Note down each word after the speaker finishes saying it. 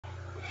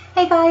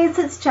Hey guys,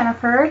 it's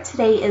Jennifer.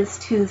 Today is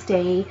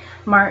Tuesday,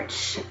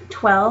 March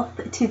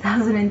 12th,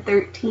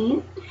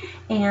 2013,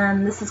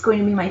 and this is going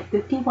to be my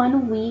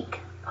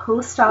 51-week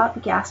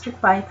post-op gastric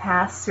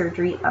bypass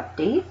surgery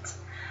update.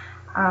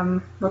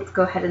 Let's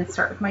go ahead and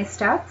start with my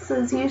stats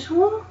as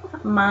usual.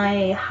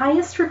 My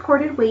highest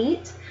recorded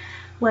weight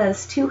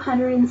was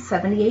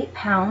 278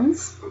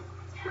 pounds.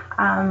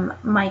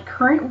 My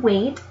current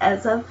weight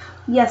as of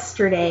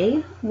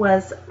yesterday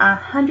was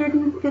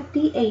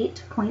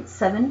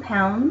 158.7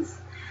 pounds.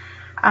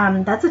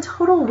 That's a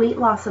total weight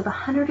loss of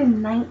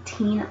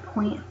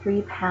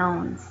 119.3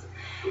 pounds.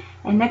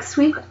 And next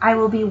week I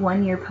will be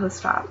 1 year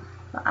post-op.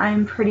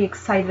 I'm pretty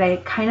excited. I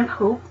kind of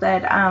hope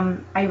that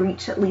I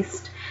reach at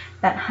least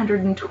that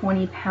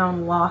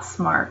 120-pound loss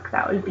mark.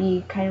 That would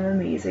be kind of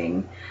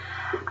amazing.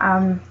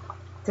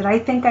 Did I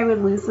think I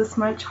would lose this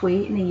much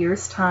weight in a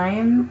year's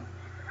time?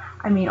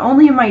 I mean,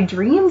 only in my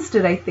dreams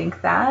did I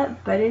think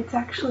that, but it's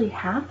actually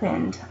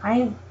happened.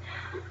 I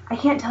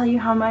can't tell you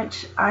how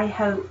much I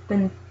have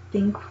been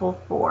thankful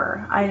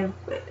for. I've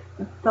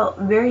felt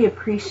very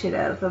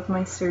appreciative of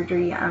my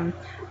surgery. I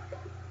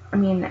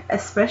mean,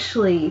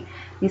 especially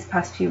these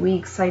past few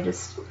weeks, I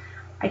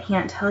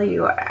can't tell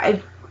you.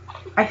 I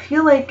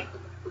feel like,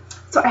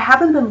 so I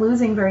haven't been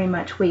losing very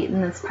much weight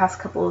in this past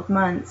couple of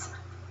months,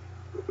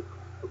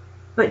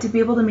 but to be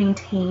able to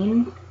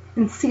maintain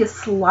and see a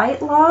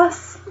slight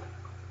loss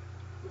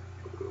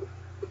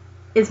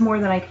is more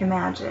than I can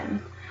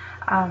imagine.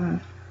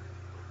 I'm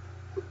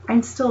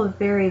still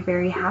very,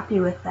 very happy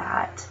with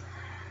that.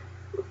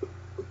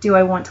 Do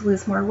I want to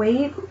lose more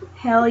weight?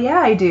 Hell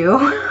yeah, I do.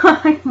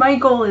 My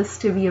goal is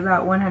to be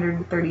about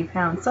 130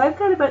 pounds, so I've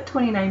got about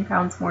 29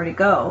 pounds more to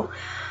go.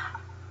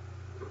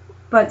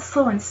 But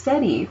slow and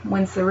steady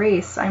wins the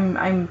race.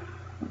 I'm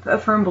a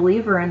firm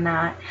believer in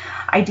that.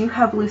 I do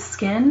have loose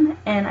skin,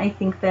 and I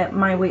think that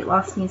my weight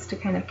loss needs to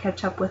kind of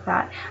catch up with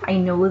that. I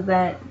know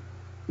that,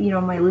 you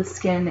know, my loose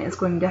skin is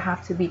going to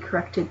have to be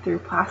corrected through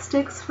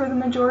plastics for the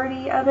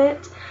majority of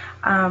it.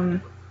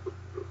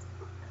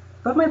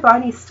 But my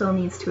body still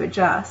needs to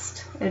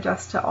adjust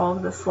to all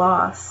of this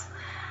loss.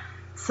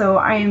 So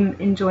I'm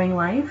enjoying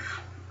life.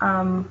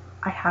 I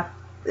have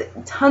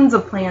tons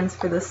of plans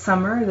for this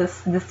summer,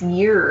 this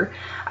year.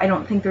 I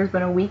don't think there's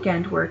been a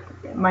weekend where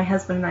my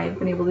husband and I have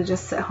been able to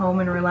just sit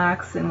home and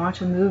relax and watch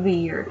a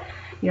movie, or,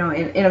 you know,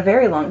 in a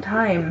very long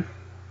time.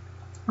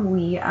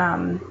 We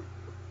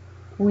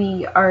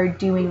are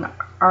doing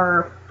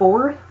our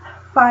 4th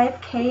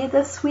 5K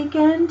this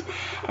weekend,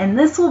 and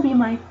this will be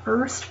my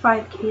first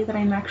 5K that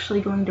I'm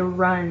actually going to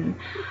run.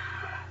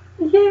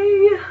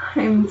 Yay!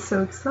 I'm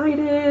so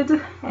excited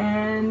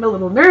and a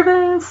little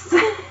nervous,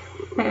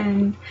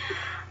 and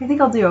I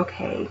think I'll do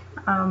okay.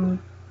 You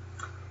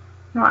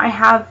know, I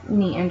have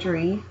knee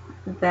injury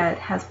that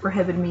has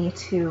prohibited me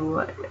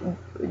to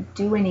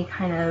do any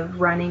kind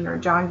of running or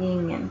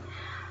jogging, and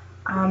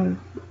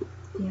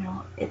you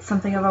know, it's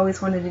something I've always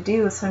wanted to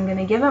do, so I'm going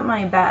to give it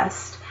my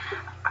best.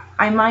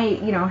 I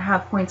might, you know,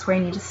 have points where I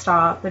need to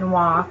stop and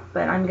walk,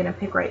 but I'm going to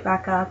pick right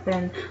back up,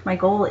 and my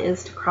goal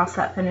is to cross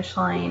that finish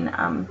line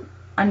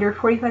under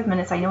 45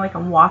 minutes. I know I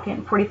can walk it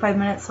in 45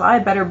 minutes, so I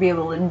better be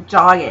able to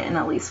jog it in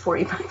at least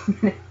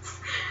 45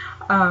 minutes.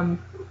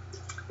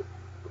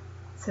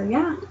 So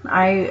yeah,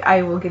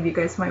 I will give you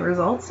guys my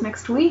results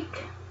next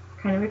week.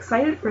 Kind of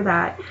excited for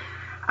that.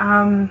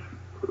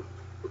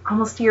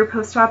 Almost a year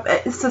post-op.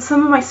 So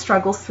some of my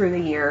struggles through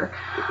the year,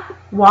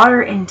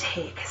 water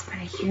intake has been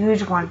a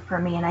huge one for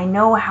me, and I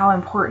know how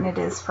important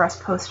it is for us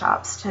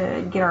post-ops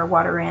to get our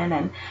water in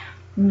and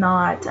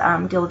not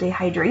deal with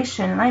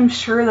dehydration. And I'm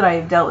sure that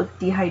I've dealt with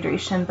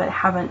dehydration, but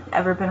haven't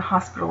ever been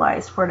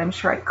hospitalized for it. I'm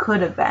sure I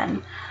could have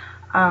been.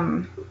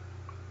 But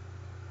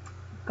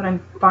I'm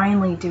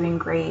finally doing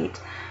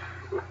great.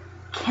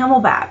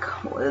 Camelback,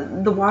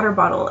 the water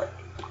bottle,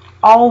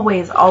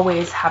 always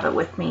have it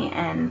with me,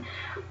 and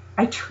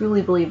I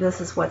truly believe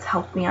this is what's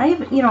helped me. I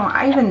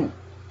even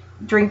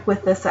drink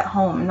with this at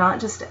home, not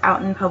just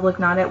out in public,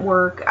 not at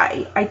work.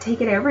 I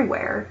take it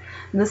everywhere.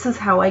 This is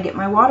how I get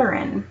my water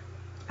in.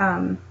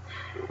 I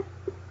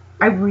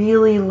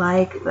really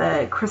like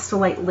the Crystal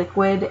Light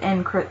Liquid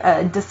and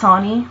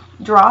Dasani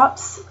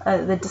drops.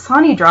 The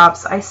Dasani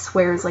drops, I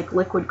swear, is like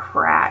liquid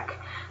crack.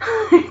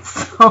 It's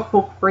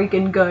so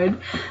freaking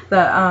good.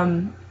 The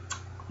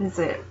what is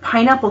it?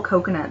 Pineapple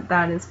coconut.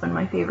 That has been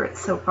my favorite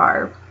so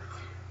far.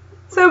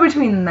 So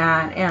between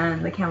that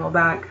and the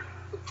Camelback,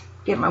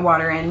 get my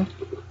water in.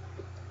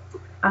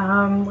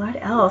 What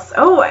else?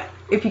 Oh,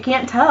 if you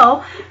can't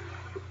tell,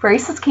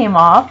 braces came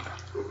off.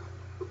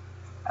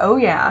 Oh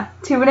yeah,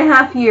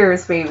 2.5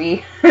 years,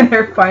 baby.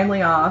 They're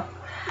finally off.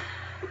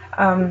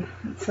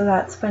 So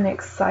that's been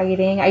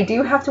exciting. I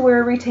do have to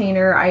wear a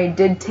retainer. I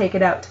did take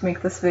it out to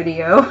make this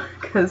video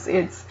because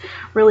it's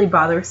really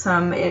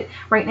bothersome.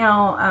 Right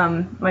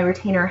now, my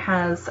retainer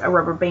has a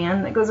rubber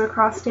band that goes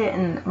across it,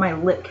 and my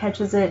lip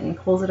catches it and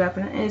pulls it up,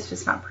 and it's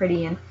just not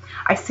pretty, and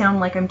I sound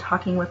like I'm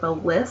talking with a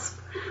lisp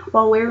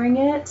while wearing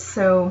it,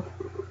 so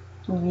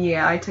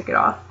yeah, I took it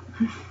off.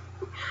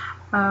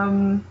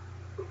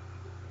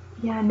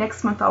 yeah,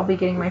 next month I'll be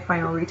getting my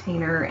final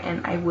retainer,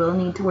 and I will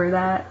need to wear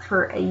that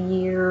for a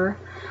year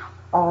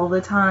all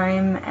the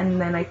time, and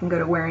then I can go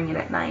to wearing it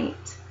at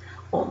night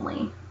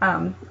only.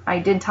 I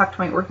did talk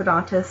to my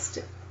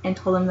orthodontist and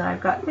told him that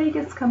I've got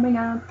Vegas coming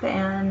up,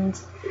 and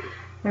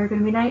there are going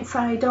to be nights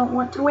I don't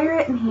want to wear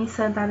it, and he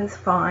said that is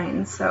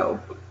fine, so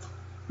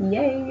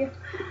yay.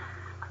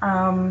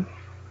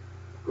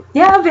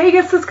 Yeah,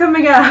 Vegas is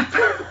coming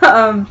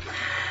up.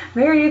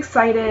 Very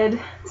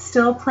excited,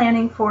 still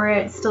planning for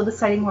it, still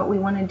deciding what we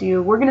want to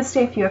do. We're going to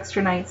stay a few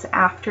extra nights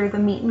after the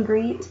meet and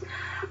greet.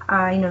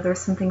 I know there's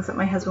some things that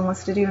my husband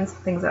wants to do and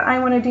some things that I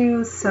want to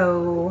do,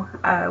 so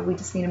we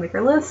just need to make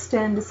our list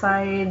and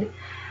decide,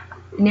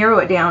 narrow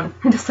it down,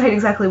 and decide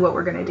exactly what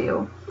we're going to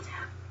do.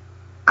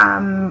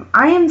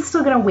 I am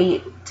still going to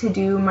wait to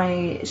do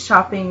my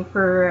shopping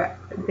for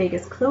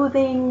Vegas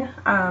clothing.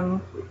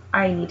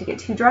 I need to get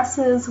 2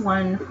 dresses,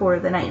 one for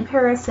the night in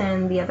Paris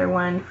and the other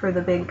one for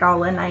the big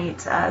gala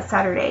night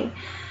Saturday.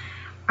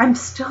 I'm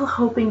still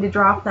hoping to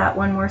drop that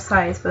one more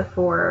size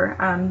before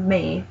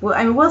May. Well,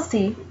 I mean, we'll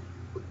see.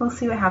 We'll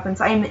see what happens.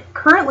 I'm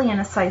currently in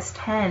a size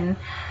 10.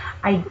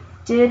 I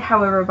did,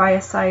 however, buy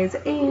a size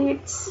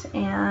 8,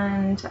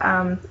 and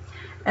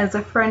as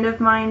a friend of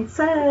mine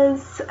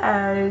says,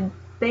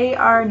 they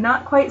are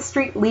not quite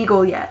street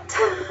legal yet.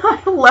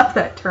 I love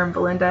that term,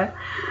 Belinda.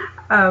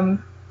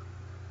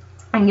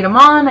 I can get them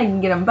on, I can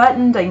get them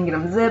buttoned, I can get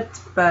them zipped,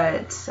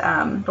 but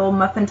the old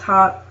muffin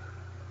top,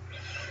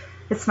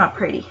 it's not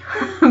pretty,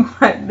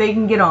 but they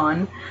can get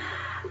on.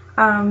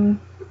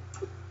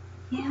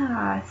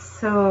 Yeah,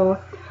 so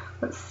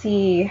let's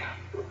see.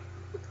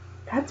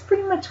 That's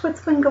pretty much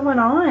what's been going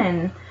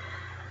on.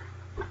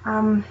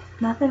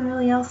 Nothing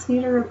really else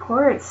new to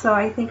report, so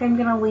I think I'm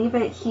going to leave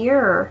it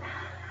here.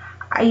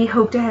 I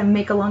hope to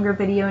make a longer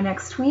video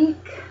next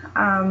week.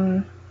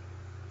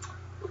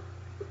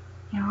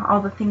 You know,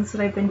 all the things that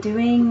I've been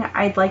doing.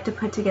 I'd like to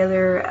put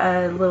together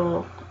a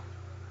little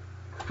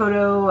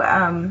photo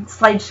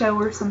slideshow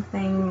or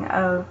something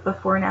of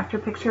before and after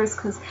pictures,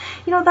 because,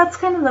 you know, that's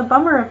kind of the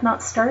bummer of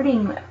not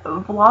starting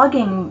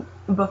vlogging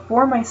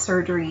before my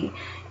surgery,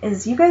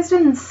 is you guys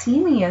didn't see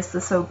me as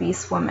this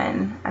obese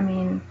woman. I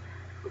mean,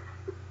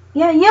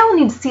 yeah, y'all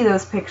need to see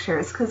those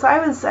pictures, because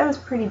I was a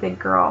pretty big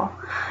girl.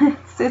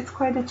 It's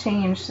quite a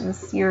change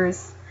this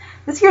year's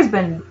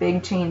been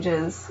big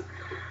changes.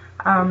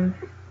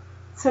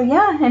 So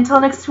yeah, until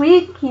next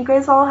week, you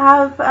guys all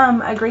have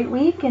a great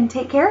week and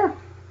take care.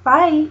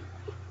 Bye.